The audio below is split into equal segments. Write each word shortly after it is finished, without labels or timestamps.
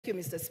Thank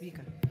you, Mr.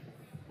 Speaker.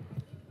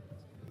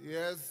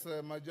 Yes,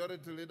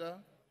 Majority Leader.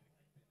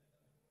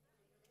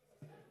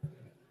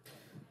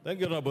 Thank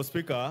you, Honorable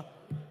Speaker.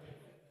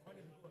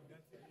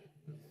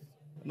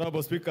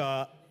 Honorable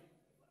Speaker,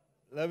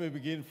 let me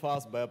begin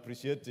first by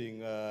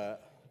appreciating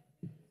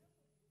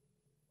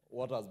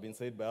what has been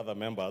said by other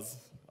members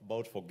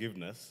about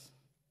forgiveness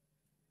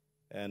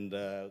and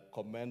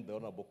commend the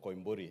Honorable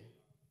Koimburi,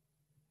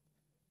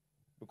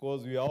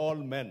 because we are all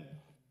men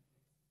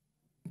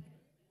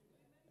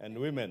and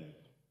women,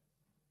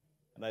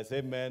 and I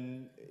say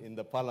men in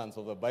the parlance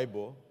of the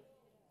Bible,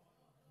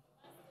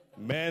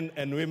 men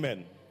and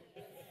women,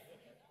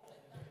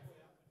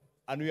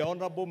 and we are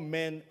honorable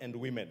men and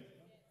women,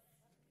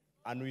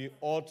 and we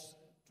ought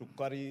to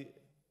carry.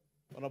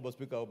 Honorable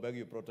Speaker, I beg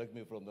you protect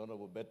me from the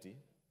Honorable Betty.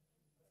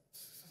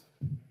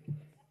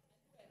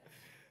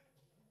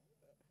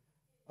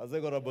 I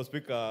say, Honorable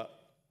Speaker,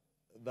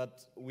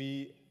 that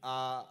we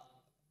are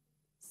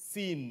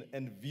seen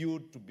and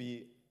viewed to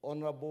be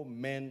honorable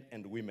men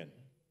and women.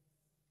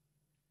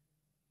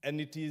 And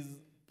it is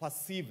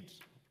perceived,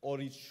 or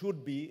it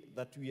should be,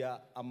 that we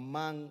are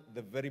among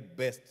the very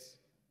best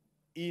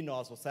in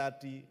our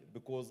society,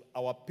 because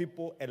our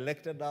people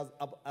elected us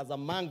as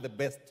among the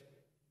best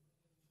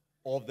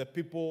of the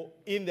people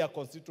in their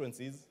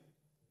constituencies.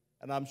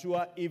 And I'm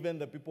sure even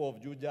the people of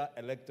Juja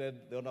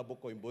elected the Honorable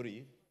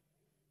Koimburi,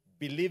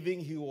 believing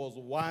he was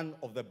one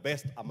of the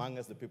best among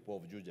us, the people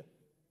of Juja.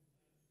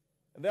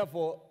 And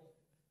therefore,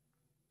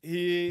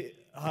 he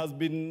has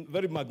been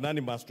very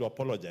magnanimous to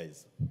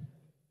apologize.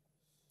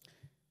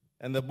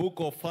 And the book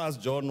of 1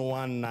 John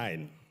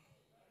 1:9.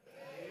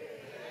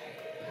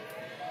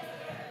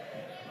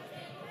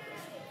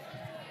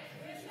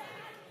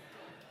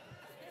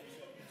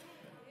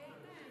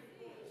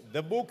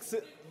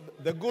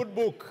 The good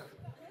book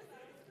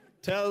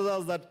tells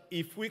us that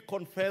if we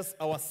confess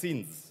our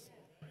sins,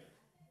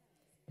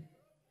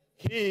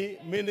 he,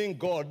 meaning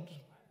God,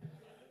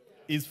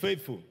 is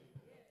faithful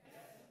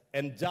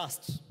and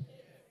just,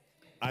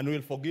 and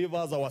will forgive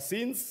us our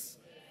sins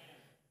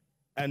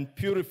and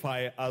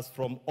purify us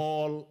from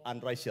all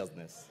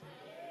unrighteousness.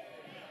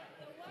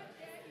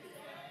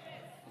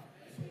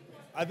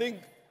 I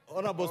think,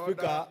 Honorable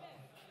Speaker,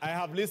 I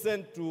have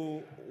listened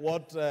to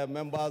what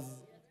members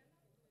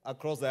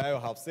across the aisle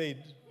have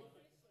said,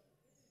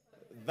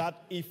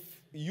 that if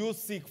you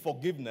seek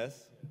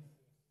forgiveness,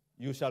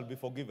 you shall be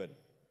forgiven.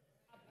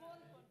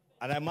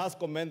 And I must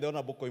commend the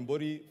Honorable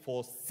Koimburi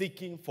for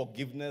seeking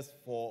forgiveness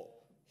for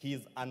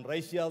his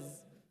unrighteous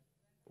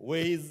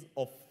ways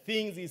of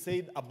things he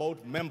said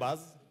about members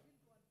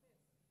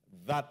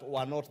that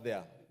were not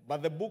there.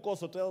 But the book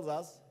also tells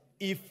us,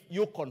 if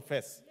you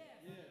confess.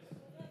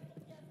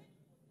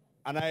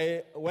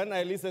 And when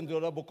I listened to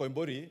Honorable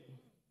Koimburi,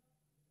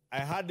 I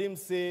heard him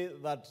say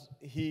that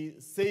he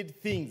said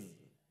things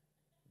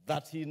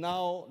that he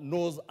now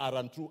knows are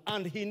untrue,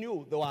 and he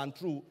knew they were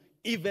untrue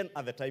even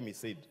at the time he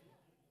said.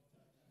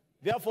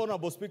 Therefore,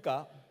 Honorable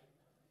Speaker,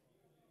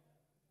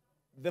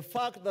 the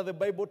fact that the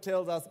Bible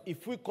tells us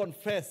if we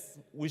confess,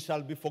 we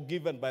shall be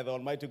forgiven by the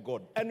Almighty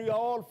God. And we are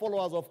all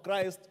followers of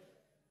Christ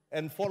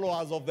and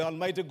followers of the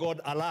Almighty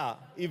God, Allah,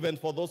 even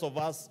for those of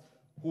us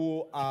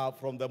who are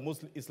from the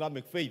Muslim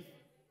Islamic faith.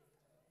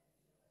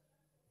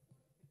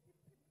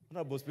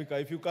 Honorable Speaker,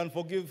 if you can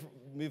forgive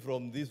me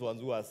from these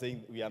ones who are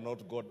saying we are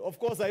not God. Of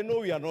course, I know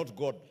we are not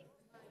God.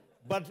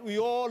 But we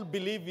all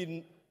believe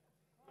in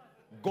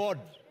God.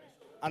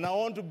 And I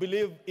want to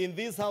believe in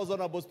this House,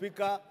 Honorable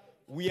Speaker,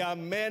 we are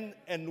men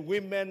and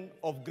women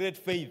of great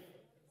faith.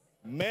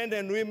 Men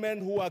and women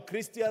who are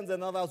Christians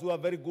and others who are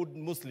very good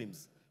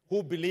Muslims,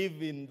 who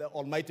believe in the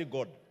Almighty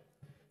God.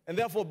 And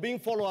therefore, being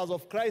followers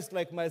of Christ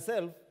like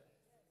myself,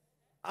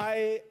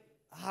 I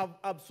have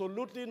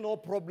absolutely no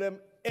problem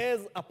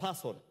as a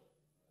person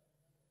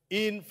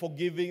in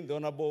forgiving the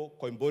Honorable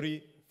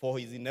Koimburi for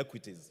his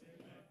inequities.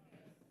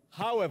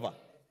 However,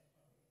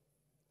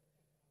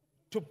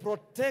 to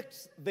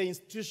protect the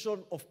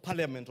institution of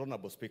Parliament,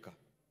 Honorable Speaker,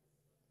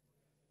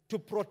 to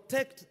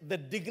protect the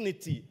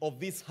dignity of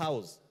this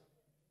House,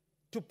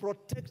 to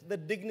protect the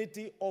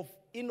dignity of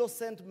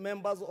innocent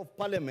members of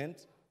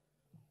Parliament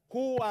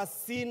who are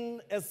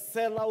seen as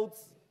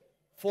sellouts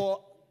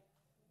for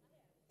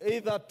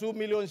either 2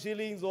 million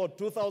shillings or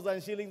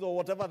 2,000 shillings or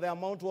whatever the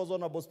amount was,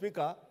 Honorable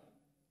Speaker,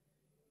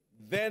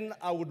 then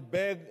I would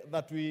beg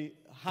that we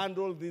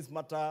handle this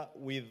matter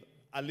with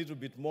a little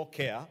bit more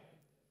care,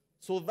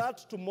 so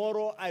that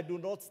tomorrow I do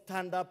not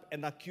stand up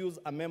and accuse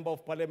a member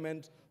of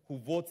Parliament who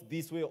votes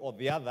this way or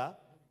the other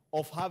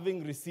of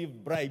having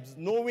received bribes,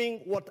 knowing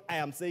what I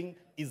am saying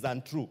is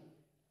untrue.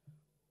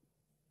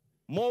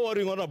 More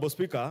worrying, Honorable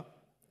Speaker,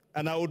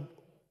 and I would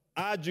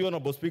urge you,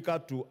 Honorable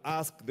Speaker, to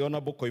ask the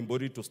Honorable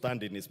Koimburi to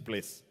stand in his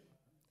place.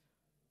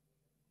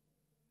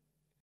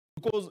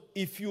 Because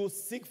if you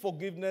seek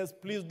forgiveness,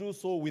 please do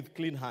so with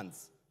clean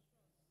hands.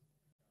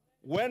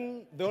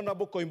 When the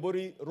Honorable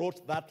Koimburi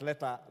wrote that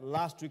letter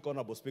last week,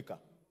 Honorable Speaker,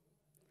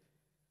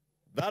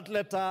 that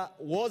letter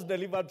was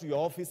delivered to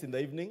your office in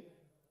the evening.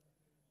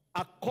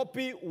 A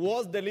copy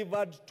was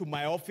delivered to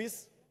my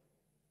office.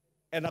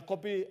 and a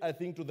copy, I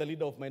think, to the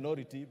leader of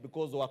minority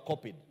because they were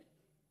copied.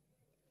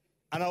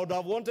 And I would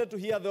have wanted to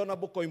hear the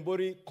Honorable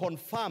Koimburi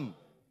confirm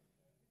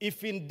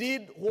if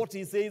indeed what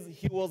he says,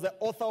 he was the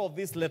author of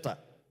this letter.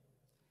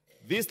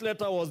 This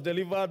letter was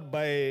delivered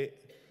by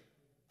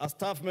a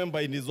staff member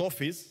in his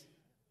office,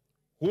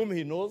 whom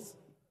he knows,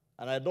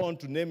 and I don't want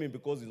to name him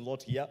because he's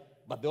not here,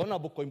 but the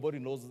Honorable Koimburi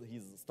knows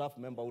his staff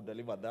member who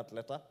delivered that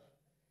letter.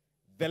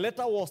 The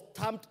letter was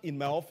stamped in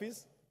my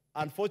office.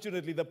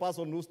 Unfortunately, the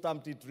person who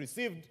stamped it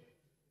received,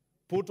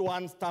 put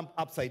one stamp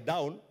upside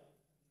down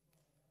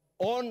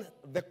on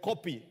the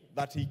copy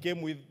that he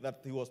came with, that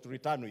he was to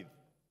return with.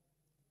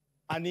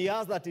 And he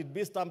asked that it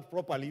be stamped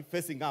properly,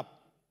 facing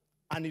up,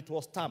 and it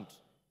was stamped.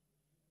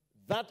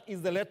 That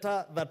is the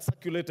letter that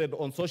circulated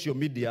on social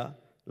media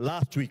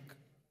last week.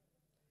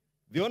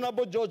 The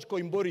Honorable George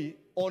Koimburi,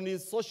 on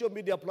his social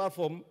media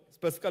platform,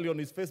 specifically on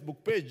his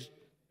Facebook page,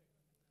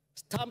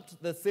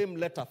 stamped the same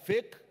letter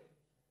fake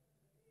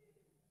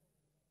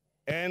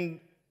and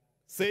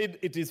said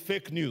it is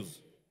fake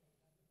news.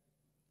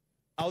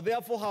 I would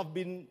therefore have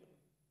been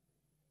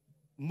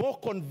more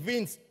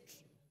convinced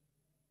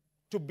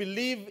to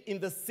believe in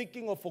the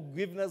seeking of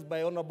forgiveness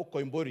by Honorable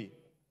Koimburi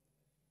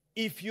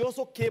if he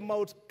also came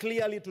out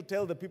clearly to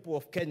tell the people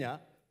of Kenya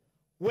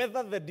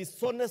whether the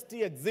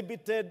dishonesty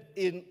exhibited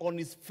on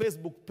his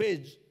Facebook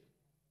page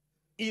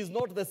is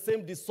not the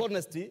same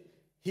dishonesty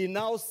he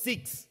now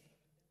seeks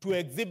to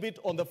exhibit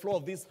on the floor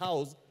of this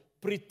house,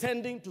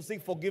 pretending to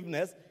seek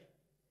forgiveness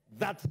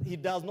that he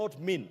does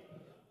not mean.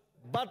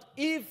 But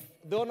if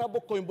the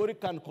Honorable Koimburi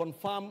can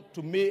confirm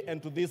to me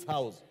and to this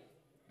house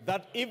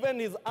that even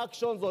his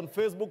actions on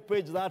Facebook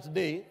page that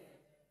day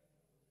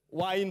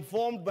were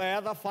informed by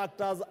other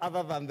factors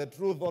other than the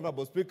truth,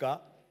 Honorable Speaker,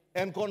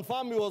 and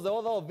confirm he was the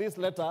author of this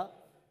letter,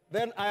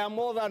 then I am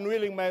more than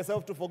willing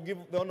myself to forgive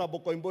the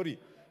Honorable Koimburi.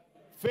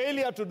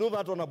 Failure to do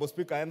that, Honorable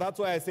Speaker, and that's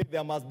why I say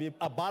there must be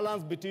a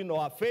balance between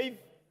our faith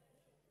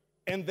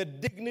and the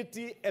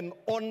dignity and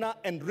honor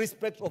and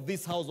respect of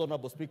this House,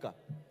 Honorable Speaker.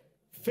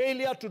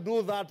 Failure to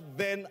do that,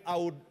 then I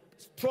would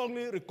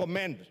strongly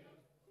recommend,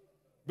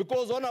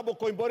 because Honorable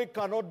Koimburi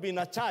cannot be in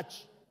a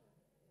church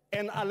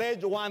and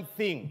allege one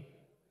thing,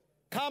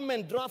 come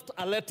and draft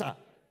a letter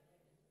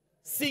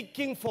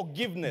seeking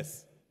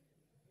forgiveness,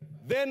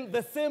 then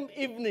the same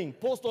evening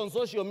post on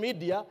social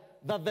media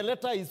that the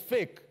letter is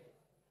fake.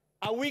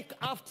 A week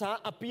after,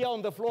 appear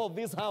on the floor of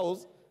this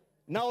house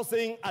now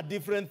saying a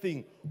different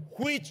thing.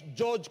 Which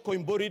George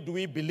Koimburi do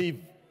we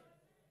believe?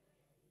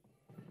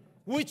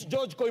 Which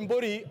George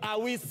Koimburi are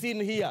we seeing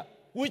here?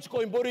 Which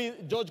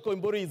George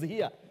Koimburi is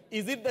here?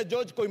 Is it the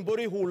George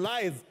Koimburi who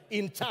lies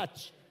in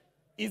church?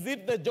 Is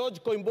it the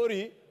George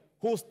Koimburi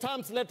who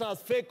stamps letters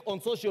fake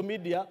on social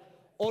media?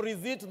 Or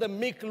is it the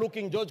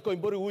meek-looking George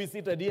Koimburi who is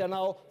seated here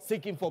now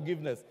seeking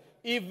forgiveness?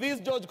 If this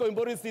George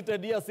Koimburi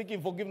seated here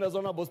seeking forgiveness,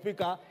 Honorable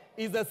Speaker,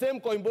 is the same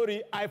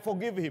Koimburi, I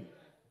forgive him.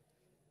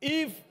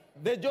 If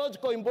the George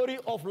Koimburi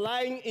of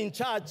lying in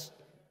church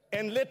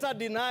and later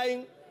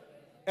denying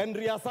and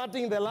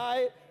reasserting the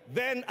lie,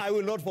 then I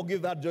will not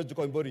forgive that George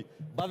Koimburi.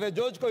 But the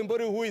George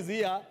Koimburi who is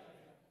here,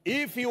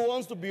 if he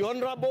wants to be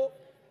honorable,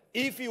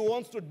 if he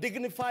wants to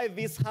dignify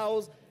this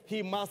house,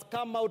 he must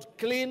come out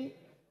clean,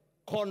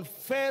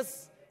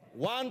 confess,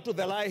 one, to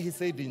the lie he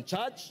said in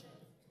church,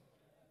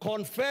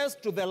 confess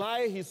to the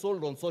lie he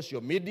sold on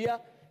social media.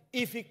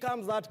 If he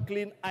comes out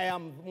clean, I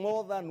am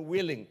more than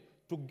willing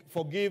to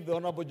forgive the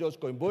Honorable George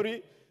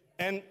Koimburi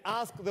and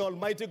ask the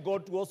Almighty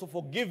God to also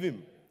forgive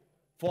him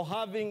for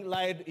having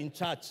lied in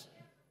church.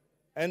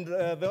 And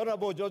the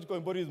Honorable George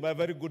Koimburi is my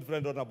very good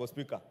friend, Honorable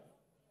Speaker.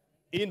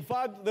 In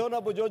fact, the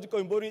Honorable George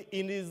Koimburi,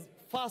 in his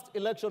first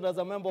election as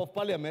a member of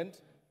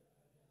parliament,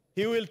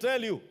 he will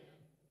tell you,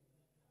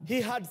 he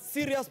had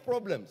serious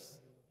problems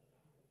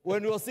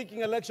when he was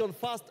seeking election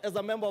first as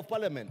a member of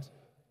parliament.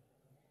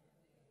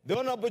 The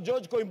Honorable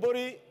George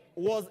Koimburi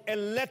was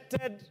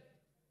elected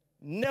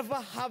never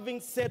having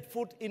set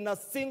foot in a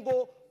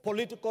single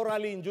political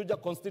rally in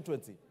Juja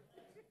constituency.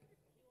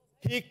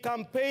 He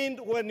campaigned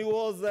when he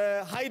was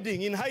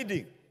in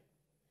hiding.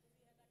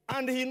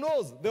 And he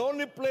knows the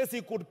only place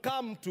he could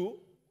come to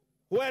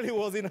while he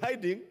was in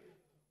hiding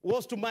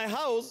was to my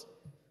house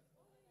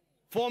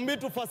for me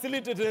to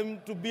facilitate him,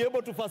 to be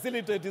able to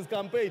facilitate his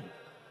campaign.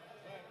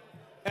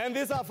 And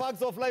these are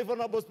facts of life,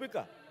 Honorable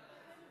Speaker.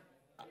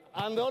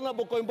 And the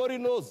Honorable Koimburi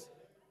knows.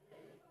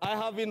 I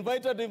have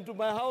invited him to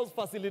my house,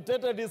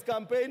 facilitated his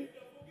campaign.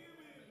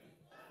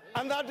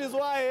 And that is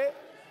why,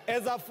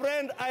 as a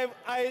friend,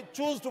 I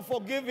choose to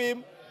forgive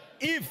him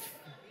if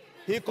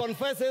he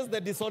confesses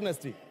the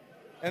dishonesty.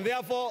 And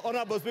therefore,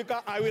 Honorable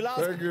Speaker, I will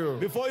ask,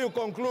 before you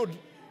conclude,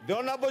 the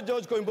Honorable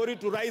George Koimburi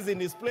to rise in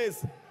his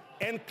place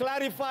and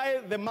clarify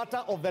the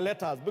matter of the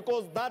letters,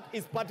 because that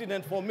is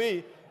pertinent for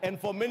me and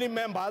for many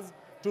members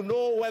to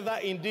know whether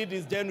indeed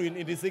is genuine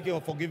in the seeking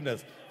of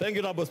forgiveness. Thank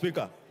you, Honorable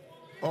Speaker.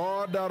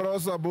 Order,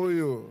 Rosa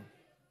Buyu.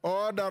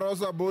 Order,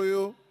 Rosa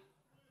Buyu.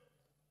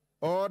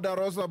 Order,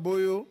 Rosa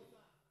Buyu.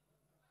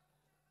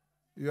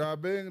 You are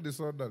being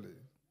disorderly.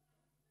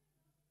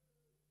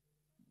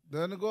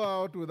 Then go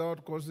out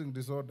without causing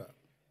disorder.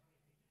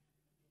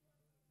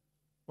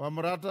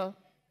 Wamrata?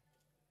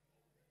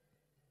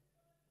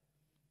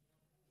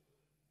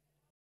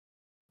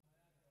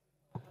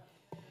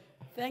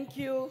 Thank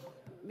you,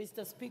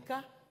 Mr.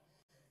 Speaker.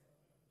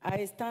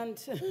 I stand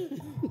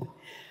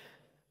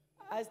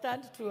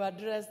to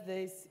address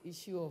this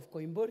issue of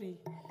Koimburi.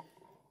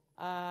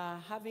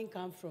 Having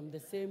come from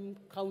the same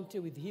county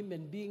with him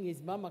and being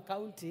his mama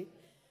county,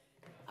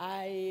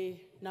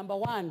 I, number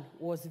one,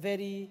 was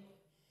very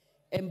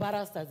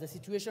embarrassed at the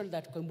situation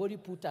that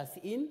Koimburi put us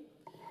in.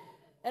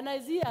 And I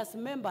see as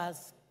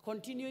members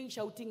continuing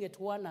shouting at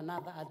one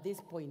another at this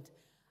point,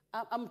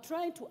 I'm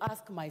trying to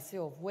ask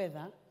myself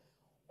whether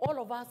all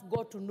of us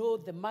got to know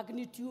the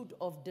magnitude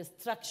of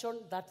destruction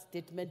that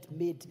statement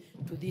made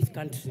to this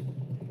country.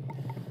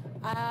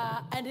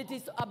 And it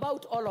is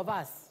about all of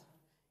us.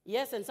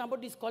 Yes, and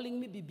somebody is calling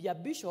me Bibia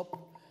Bishop,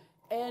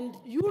 and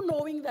you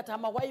knowing that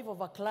I'm a wife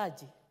of a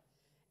clergy,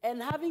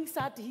 and having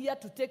sat here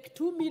to take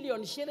 2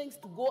 million shillings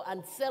to go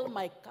and sell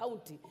my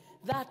county,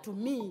 that to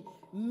me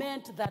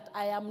meant that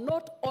I am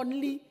not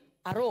only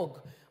a rogue,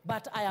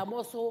 but I am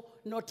also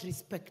not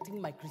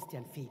respecting my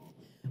Christian faith.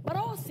 But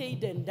all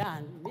said and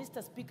done,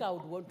 Mr. Speaker, I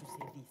would want to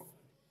say this.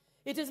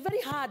 It is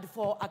very hard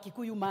for a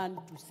Kikuyu man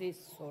to say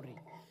sorry.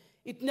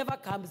 It never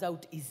comes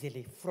out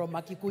easily from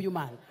a Kikuyu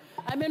man.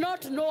 I may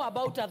not know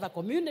about other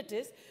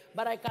communities,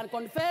 but I can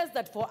confess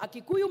that for a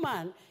Kikuyu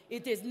man,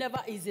 it is never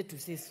easy to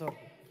say sorry.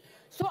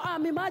 So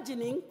I'm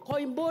imagining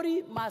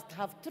Koimburi must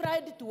have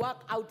tried to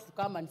work out to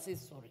come and say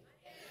sorry.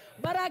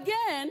 But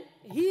again,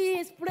 he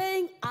is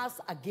playing us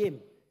a game.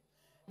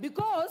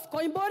 Because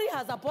Koimburi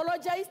has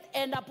apologized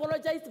and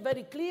apologized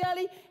very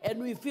clearly, and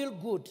we feel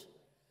good.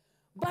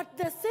 But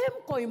the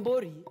same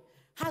Koimburi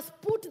has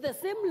put the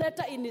same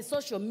letter in his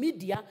social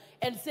media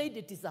and said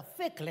it is a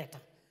fake letter.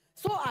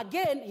 So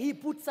again, he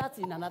puts us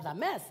in another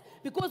mess,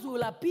 because we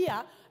will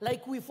appear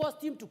like we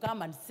forced him to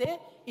come and say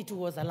it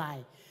was a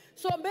lie.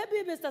 So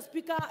maybe, Mr.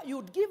 Speaker,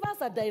 you'd give us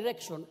a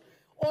direction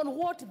on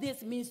what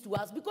this means to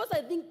us, because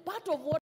I think part of what